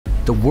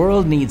The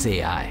world needs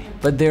AI,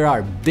 but there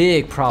are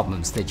big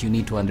problems that you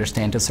need to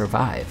understand to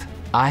survive.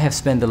 I have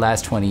spent the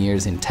last 20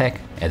 years in tech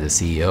as a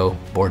CEO,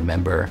 board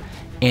member,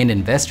 and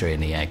investor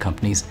in AI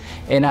companies,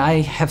 and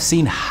I have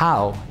seen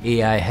how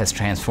AI has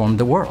transformed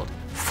the world,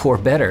 for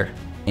better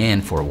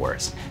and for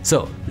worse.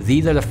 So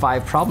these are the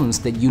 5 problems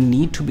that you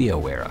need to be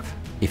aware of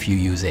if you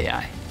use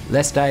AI.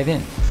 Let's dive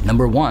in.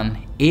 Number 1,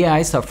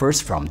 AI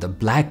suffers from the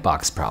black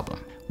box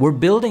problem. We're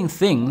building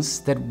things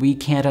that we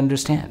can't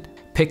understand.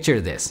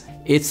 Picture this.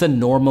 It's a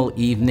normal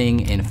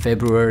evening in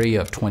February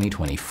of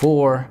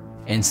 2024,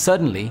 and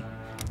suddenly,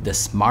 the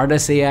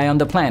smartest AI on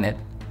the planet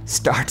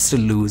starts to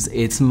lose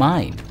its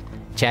mind.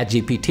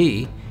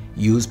 ChatGPT,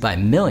 used by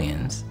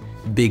millions,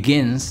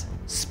 begins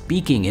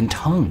speaking in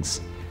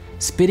tongues,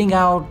 spitting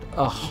out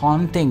a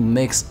haunting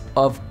mix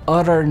of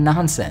utter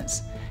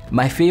nonsense.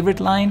 My favorite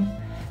line?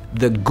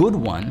 The good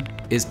one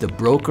is the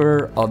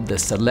broker of the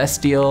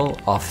celestial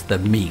of the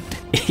meat.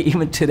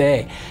 Even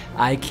today,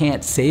 I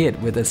can't say it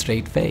with a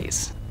straight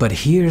face. But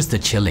here's the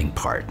chilling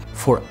part.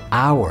 For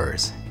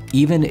hours,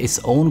 even its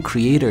own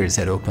creators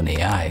at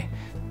OpenAI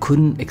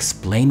couldn't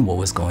explain what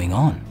was going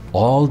on.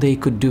 All they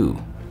could do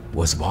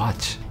was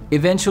watch.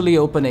 Eventually,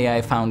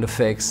 OpenAI found a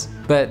fix,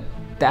 but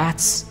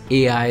that's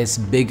AI's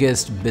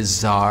biggest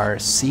bizarre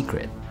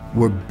secret.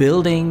 We're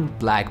building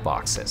black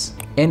boxes,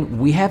 and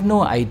we have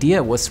no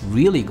idea what's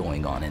really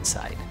going on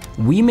inside.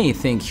 We may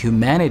think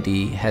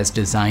humanity has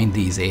designed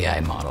these AI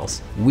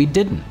models. We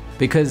didn't,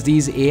 because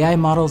these AI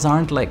models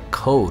aren't like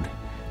code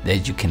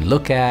that you can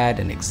look at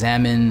and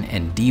examine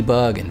and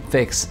debug and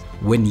fix.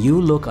 When you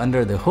look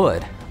under the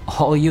hood,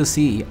 all you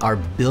see are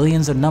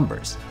billions of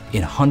numbers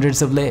in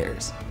hundreds of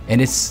layers. And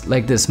it's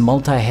like this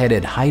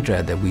multi-headed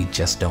hydra that we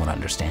just don't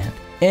understand.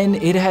 And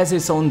it has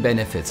its own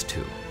benefits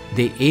too.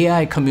 The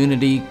AI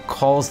community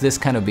calls this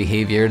kind of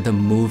behavior the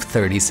Move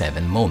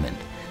 37 moment.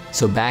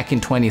 So back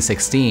in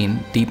 2016,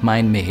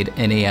 DeepMind made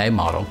an AI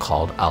model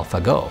called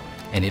AlphaGo,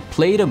 and it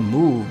played a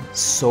move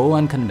so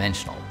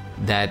unconventional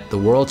that the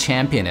world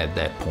champion at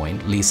that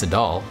point, Lee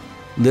Sedol,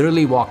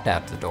 literally walked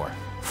out the door.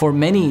 For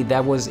many,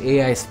 that was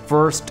AI's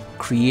first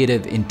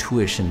creative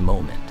intuition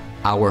moment,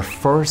 our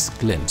first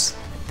glimpse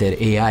that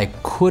AI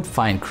could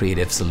find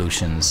creative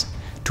solutions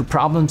to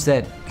problems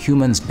that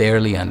humans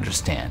barely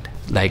understand,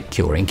 like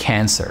curing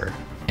cancer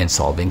and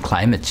solving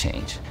climate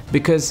change,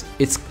 because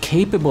it's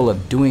capable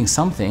of doing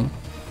something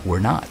we're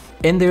not.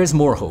 And there's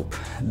more hope.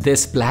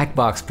 This black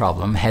box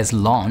problem has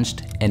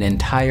launched an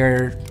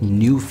entire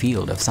new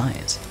field of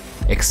science,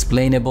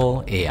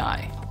 explainable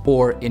AI,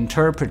 or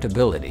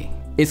interpretability.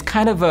 It's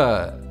kind of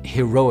a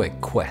heroic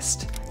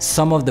quest.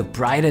 Some of the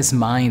brightest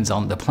minds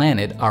on the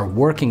planet are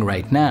working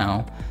right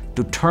now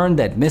to turn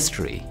that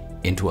mystery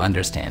into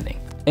understanding.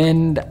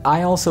 And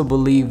I also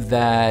believe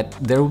that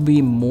there will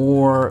be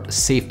more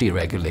safety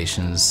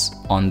regulations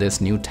on this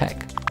new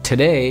tech.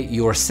 Today,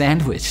 your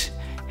sandwich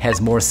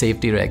has more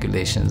safety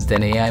regulations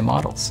than AI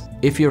models.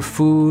 If your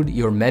food,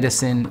 your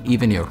medicine,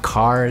 even your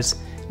cars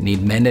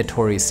need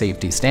mandatory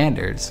safety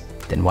standards,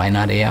 then why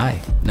not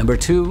AI? Number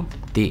 2,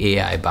 the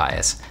AI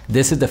bias.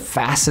 This is the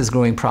fastest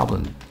growing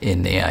problem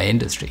in the AI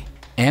industry.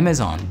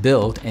 Amazon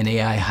built an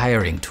AI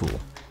hiring tool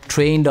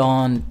trained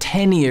on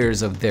 10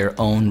 years of their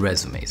own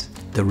resumes.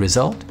 The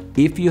result?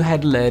 If you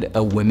had led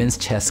a women's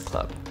chess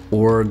club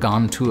or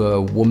gone to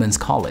a women's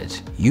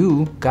college,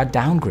 you got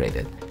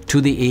downgraded. To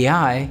the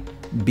AI,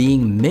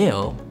 being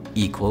male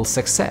equals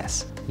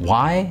success.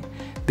 Why?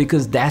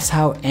 Because that's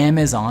how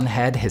Amazon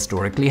had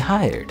historically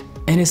hired.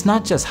 And it's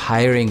not just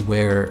hiring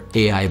where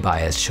AI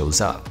bias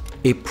shows up.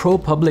 A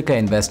ProPublica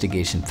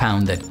investigation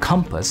found that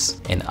Compass,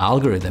 an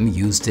algorithm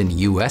used in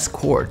US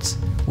courts,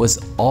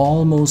 was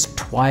almost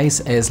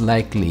twice as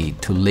likely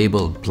to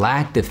label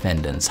black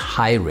defendants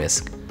high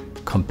risk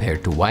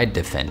compared to white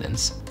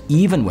defendants,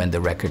 even when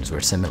the records were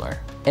similar.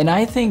 And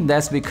I think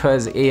that's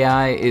because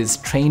AI is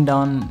trained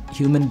on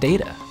human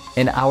data.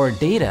 And our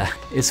data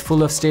is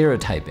full of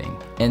stereotyping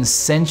and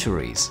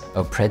centuries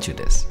of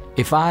prejudice.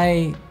 If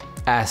I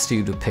asked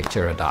you to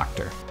picture a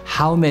doctor,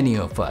 how many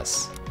of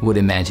us would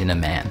imagine a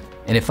man?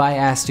 And if I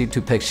asked you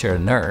to picture a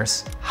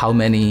nurse, how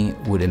many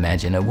would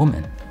imagine a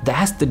woman?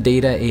 That's the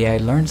data AI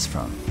learns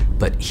from.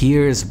 But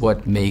here's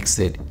what makes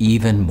it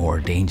even more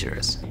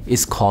dangerous.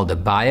 It's called a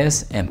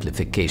bias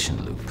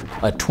amplification loop.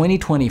 A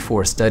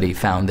 2024 study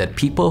found that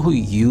people who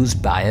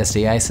used biased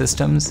AI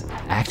systems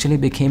actually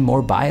became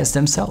more biased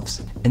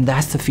themselves. And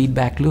that's the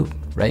feedback loop,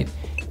 right?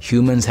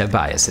 Humans have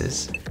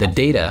biases. The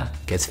data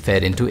gets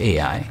fed into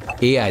AI.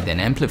 AI then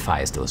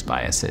amplifies those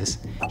biases.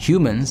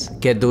 Humans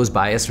get those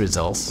biased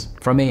results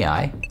from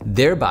AI.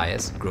 Their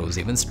bias grows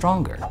even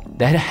stronger.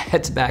 That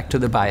heads back to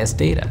the biased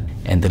data,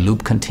 and the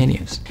loop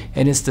continues.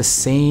 And it's the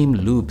same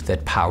loop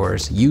that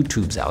powers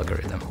YouTube's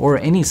algorithm or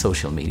any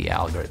social media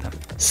algorithm.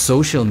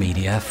 Social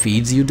media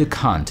feeds you the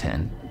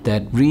content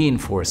that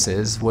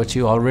reinforces what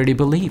you already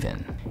believe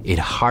in. It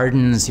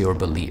hardens your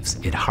beliefs.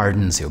 It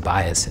hardens your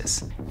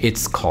biases.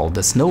 It's called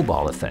the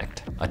snowball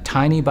effect. A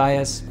tiny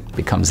bias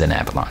becomes an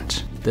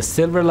avalanche. The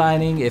silver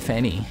lining, if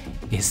any,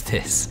 is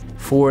this.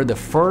 For the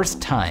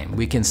first time,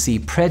 we can see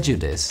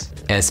prejudice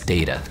as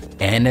data.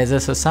 And as a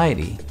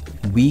society,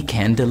 we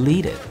can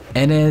delete it.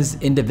 And as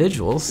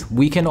individuals,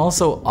 we can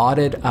also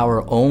audit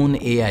our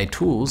own AI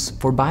tools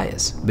for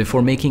bias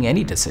before making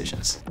any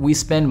decisions. We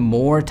spend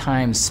more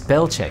time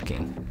spell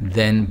checking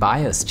than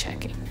bias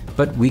checking.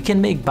 But we can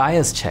make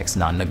bias checks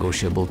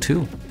non-negotiable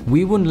too.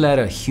 We wouldn't let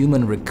a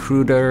human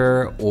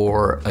recruiter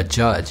or a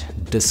judge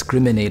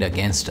discriminate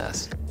against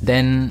us.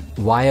 Then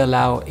why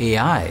allow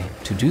AI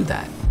to do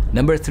that?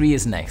 Number 3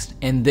 is next,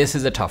 and this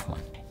is a tough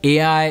one.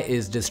 AI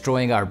is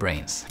destroying our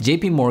brains.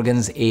 JP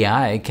Morgan's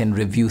AI can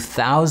review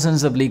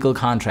thousands of legal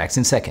contracts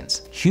in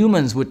seconds.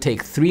 Humans would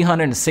take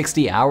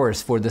 360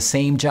 hours for the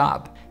same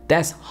job.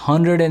 That's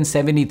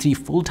 173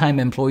 full-time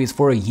employees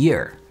for a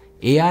year.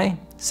 AI,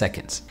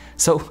 seconds.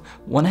 So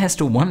one has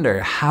to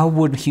wonder, how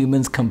would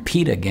humans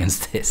compete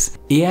against this?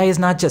 AI is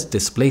not just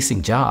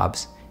displacing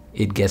jobs,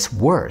 it gets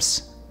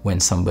worse when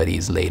somebody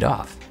is laid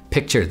off.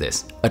 Picture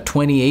this, a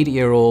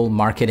 28-year-old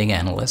marketing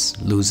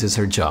analyst loses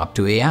her job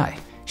to AI.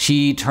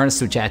 She turns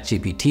to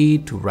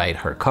ChatGPT to write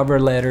her cover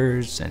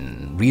letters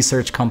and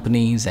research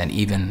companies and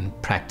even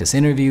practice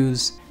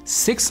interviews.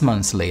 6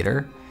 months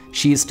later,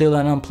 she is still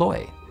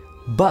unemployed.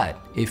 But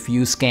if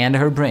you scan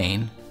her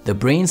brain, the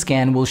brain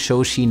scan will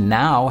show she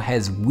now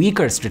has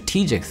weaker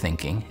strategic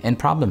thinking and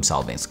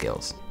problem-solving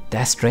skills.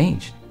 That's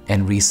strange,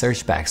 and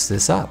research backs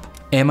this up.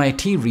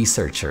 MIT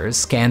researchers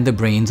scanned the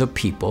brains of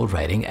people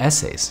writing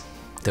essays.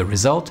 The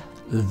result?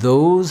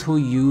 Those who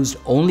used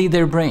only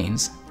their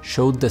brains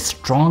showed the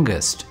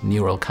strongest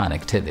neural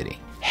connectivity.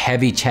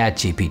 Heavy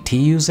ChatGPT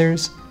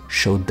users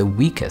showed the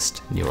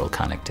weakest neural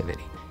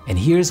connectivity. And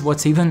here's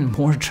what's even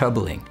more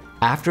troubling.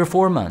 After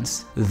 4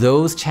 months,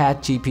 those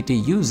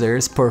ChatGPT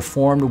users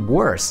performed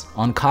worse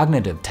on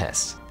cognitive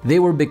tests. They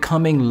were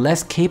becoming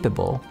less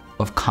capable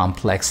of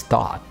complex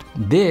thought.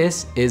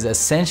 This is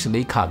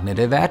essentially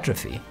cognitive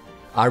atrophy.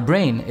 Our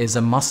brain is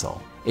a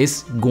muscle.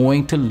 It's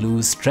going to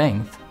lose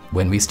strength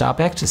when we stop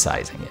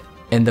exercising it.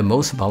 And the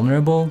most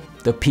vulnerable,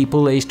 the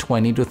people aged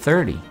 20 to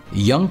 30.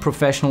 Young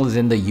professionals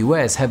in the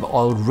US have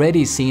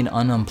already seen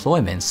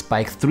unemployment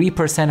spike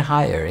 3%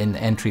 higher in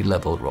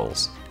entry-level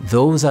roles.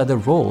 Those are the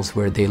roles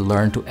where they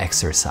learn to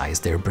exercise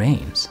their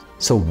brains.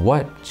 So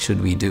what should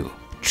we do?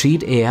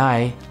 Treat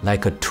AI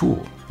like a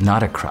tool,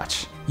 not a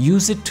crutch.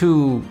 Use it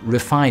to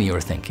refine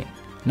your thinking,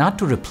 not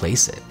to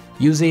replace it.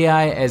 Use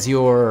AI as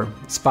your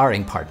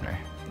sparring partner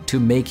to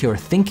make your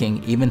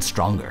thinking even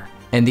stronger.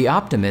 And the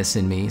optimist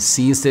in me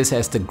sees this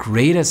as the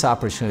greatest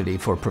opportunity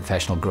for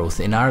professional growth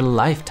in our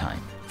lifetime.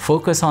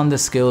 Focus on the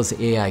skills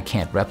AI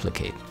can't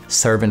replicate: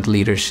 servant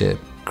leadership,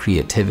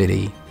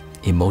 creativity,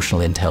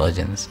 emotional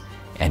intelligence,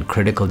 and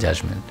critical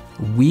judgment.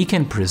 We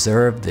can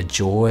preserve the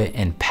joy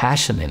and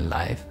passion in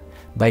life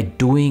by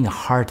doing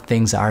hard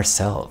things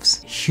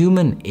ourselves.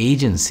 Human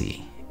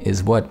agency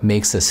is what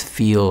makes us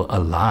feel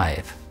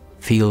alive,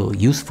 feel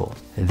useful.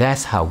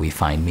 That's how we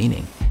find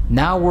meaning.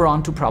 Now we're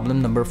on to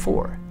problem number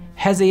 4.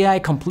 Has AI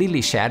completely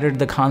shattered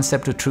the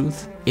concept of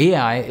truth?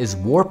 AI is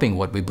warping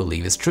what we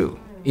believe is true.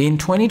 In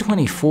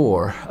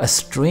 2024, a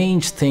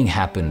strange thing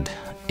happened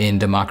in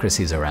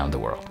democracies around the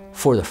world.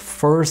 For the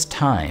first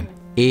time,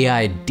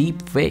 AI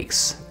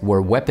deepfakes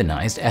were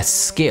weaponized at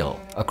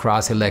scale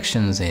across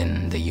elections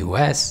in the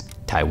US,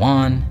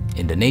 Taiwan,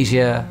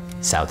 Indonesia,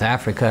 South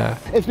Africa.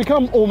 It's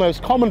become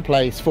almost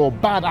commonplace for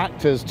bad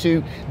actors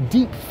to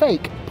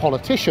deepfake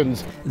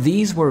politicians.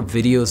 These were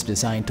videos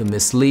designed to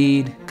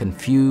mislead,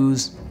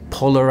 confuse,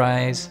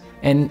 polarize,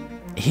 and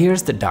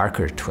here's the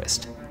darker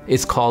twist.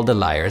 It's called the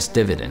liar's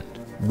dividend.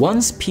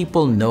 Once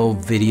people know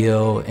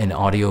video and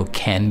audio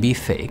can be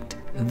faked,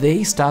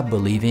 they stop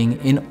believing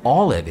in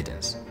all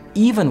evidence,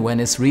 even when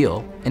it's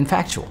real and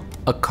factual.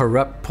 A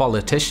corrupt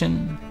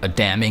politician, a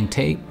damning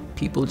tape,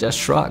 people just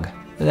shrug.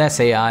 That's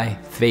AI,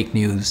 fake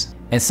news.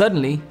 And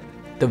suddenly,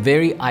 the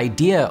very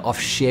idea of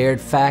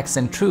shared facts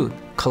and truth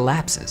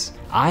collapses.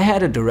 I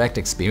had a direct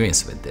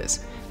experience with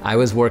this. I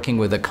was working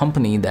with a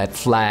company that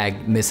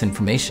flagged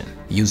misinformation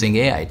using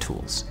AI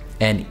tools.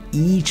 And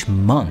each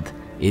month,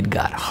 it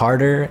got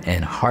harder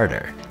and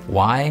harder.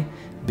 Why?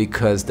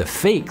 Because the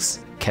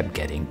fakes kept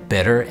getting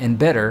better and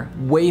better,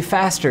 way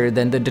faster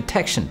than the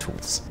detection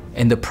tools.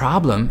 And the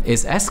problem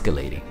is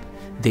escalating.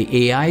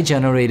 The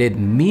AI-generated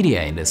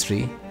media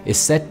industry is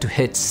set to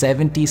hit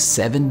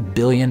 $77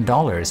 billion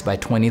by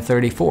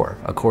 2034,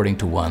 according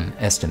to one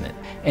estimate.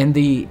 And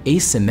the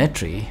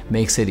asymmetry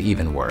makes it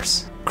even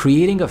worse.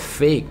 Creating a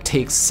fake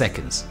takes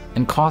seconds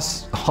and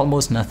costs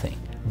almost nothing.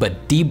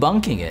 But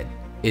debunking it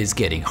is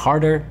getting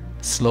harder,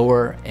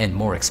 slower, and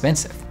more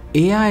expensive.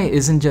 AI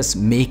isn't just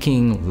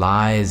making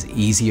lies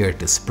easier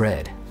to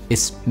spread,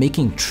 it's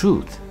making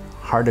truth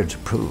harder to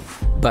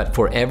prove. But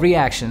for every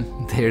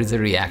action, there's a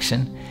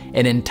reaction.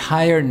 An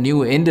entire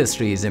new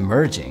industry is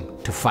emerging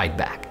to fight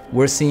back.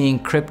 We're seeing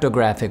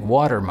cryptographic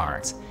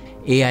watermarks,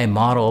 AI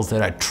models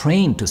that are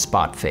trained to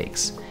spot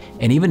fakes,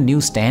 and even new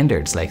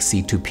standards like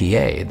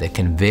C2PA that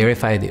can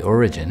verify the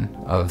origin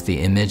of the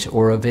image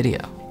or a video.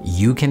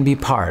 You can be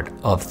part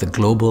of the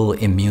global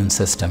immune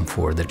system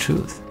for the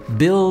truth.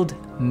 Build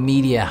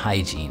media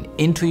hygiene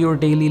into your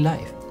daily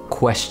life.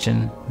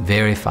 question,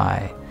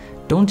 verify.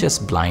 Don't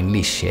just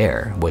blindly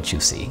share what you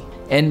see.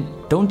 And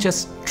don't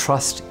just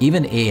trust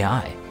even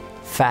AI.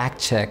 Fact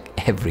check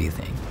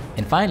everything.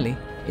 And finally,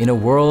 in a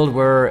world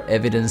where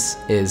evidence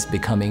is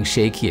becoming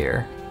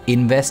shakier,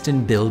 invest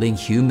in building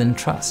human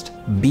trust.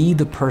 Be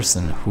the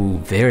person who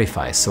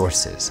verifies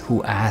sources,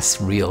 who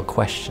asks real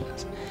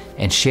questions,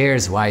 and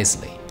shares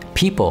wisely.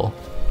 People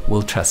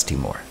will trust you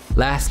more.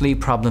 Lastly,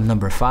 problem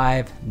number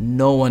 5,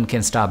 no one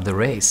can stop the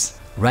race.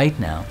 Right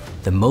now,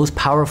 the most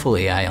powerful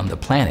AI on the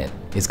planet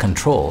is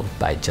controlled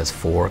by just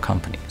 4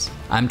 companies.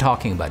 I'm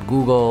talking about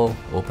Google,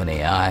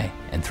 OpenAI,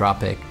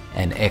 Anthropic,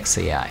 and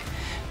xAI.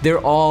 They're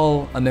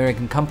all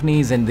American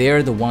companies, and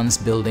they're the ones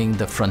building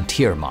the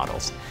frontier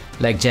models,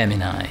 like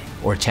Gemini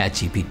or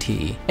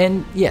ChatGPT.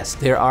 And yes,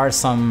 there are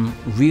some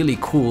really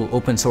cool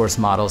open source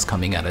models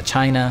coming out of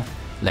China,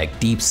 like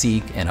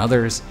DeepSeek and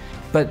others,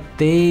 but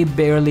they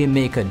barely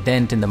make a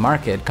dent in the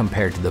market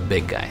compared to the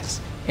big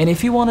guys. And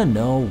if you want to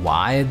know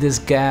why this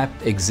gap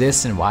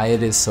exists and why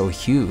it is so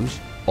huge,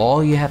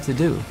 all you have to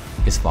do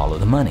is follow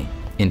the money.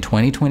 In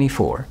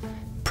 2024,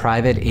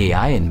 private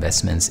AI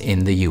investments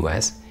in the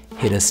US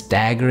hit a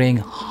staggering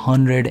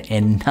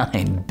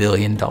 $109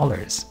 billion.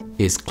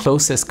 Its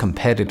closest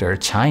competitor,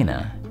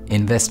 China,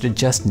 invested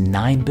just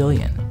 $9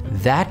 billion.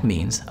 That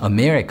means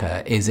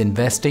America is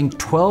investing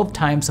 12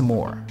 times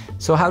more.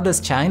 So how does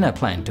China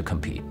plan to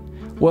compete?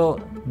 Well,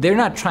 they're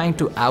not trying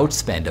to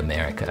outspend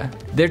America.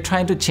 They're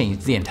trying to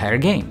change the entire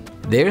game.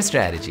 Their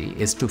strategy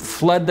is to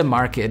flood the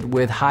market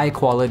with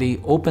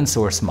high-quality open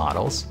source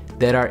models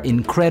that are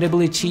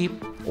incredibly cheap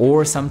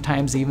or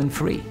sometimes even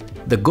free.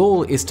 The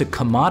goal is to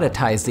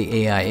commoditize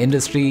the AI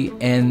industry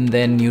and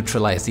then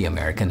neutralize the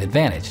American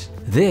advantage.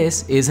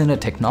 This isn't a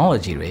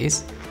technology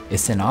race,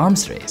 it's an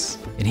arms race.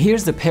 And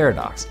here's the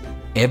paradox.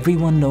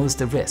 Everyone knows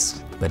the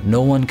risks, but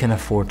no one can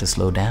afford to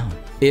slow down.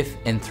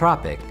 If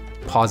Anthropic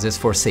pauses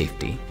for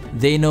safety,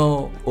 they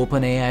know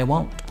OpenAI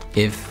won't.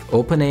 If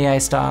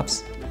OpenAI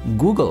stops,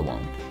 Google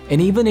won't.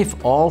 And even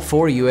if all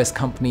 4 US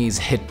companies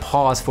hit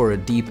pause for a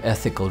deep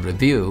ethical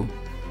review,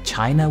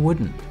 China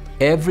wouldn't.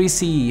 Every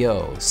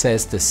CEO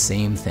says the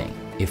same thing.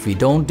 If we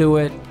don't do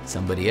it,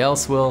 somebody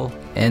else will,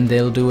 and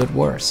they'll do it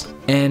worse.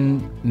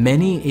 And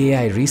many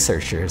AI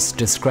researchers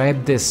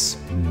describe this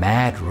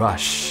mad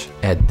rush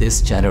at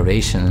this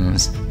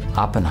generation's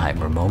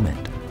Oppenheimer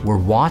moment. We're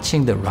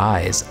watching the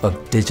rise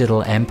of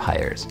digital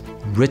empires,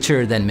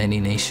 richer than many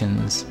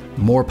nations,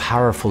 more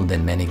powerful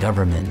than many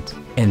governments,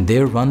 and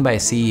they're run by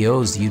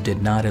CEOs you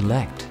did not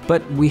elect.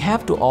 But we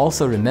have to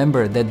also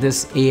remember that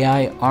this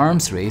AI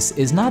arms race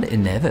is not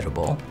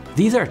inevitable.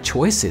 These are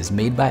choices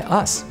made by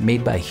us,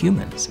 made by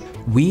humans.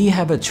 We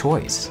have a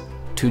choice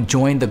to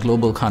join the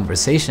global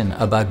conversation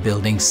about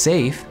building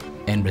safe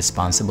and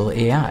responsible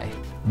AI.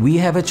 We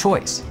have a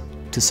choice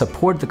to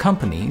support the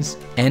companies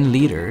and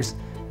leaders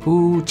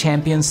who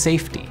champion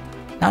safety,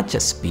 not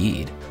just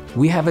speed.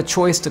 We have a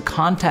choice to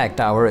contact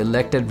our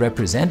elected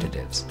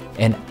representatives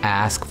and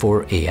ask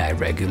for AI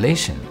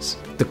regulations.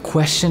 The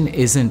question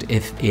isn't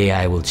if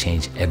AI will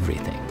change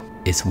everything,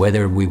 it's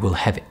whether we will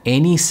have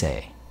any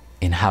say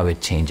in how it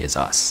changes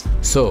us.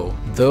 So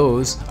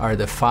those are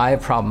the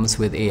 5 problems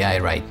with AI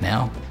right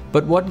now.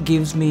 But what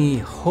gives me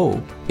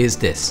hope is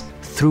this.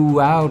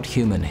 Throughout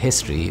human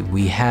history,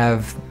 we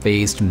have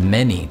faced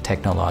many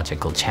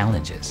technological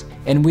challenges,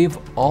 and we've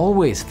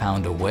always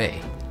found a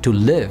way to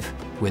live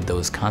with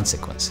those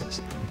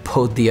consequences,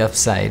 both the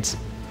upsides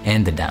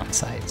and the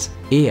downsides.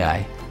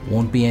 AI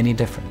won't be any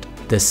different.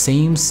 The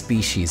same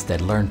species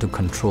that learned to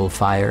control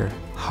fire,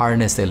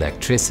 harness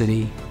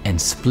electricity, and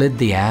split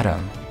the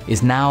atom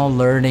is now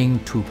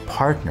learning to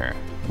partner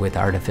with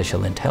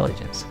artificial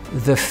intelligence.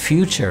 The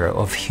future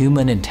of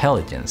human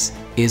intelligence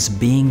is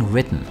being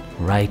written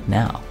right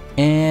now.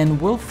 And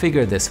we'll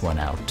figure this one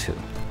out too.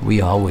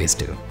 We always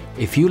do.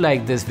 If you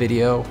like this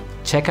video,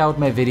 check out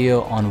my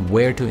video on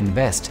where to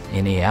invest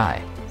in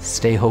AI.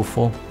 Stay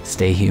hopeful,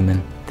 stay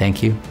human.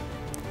 Thank you,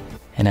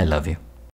 and I love you.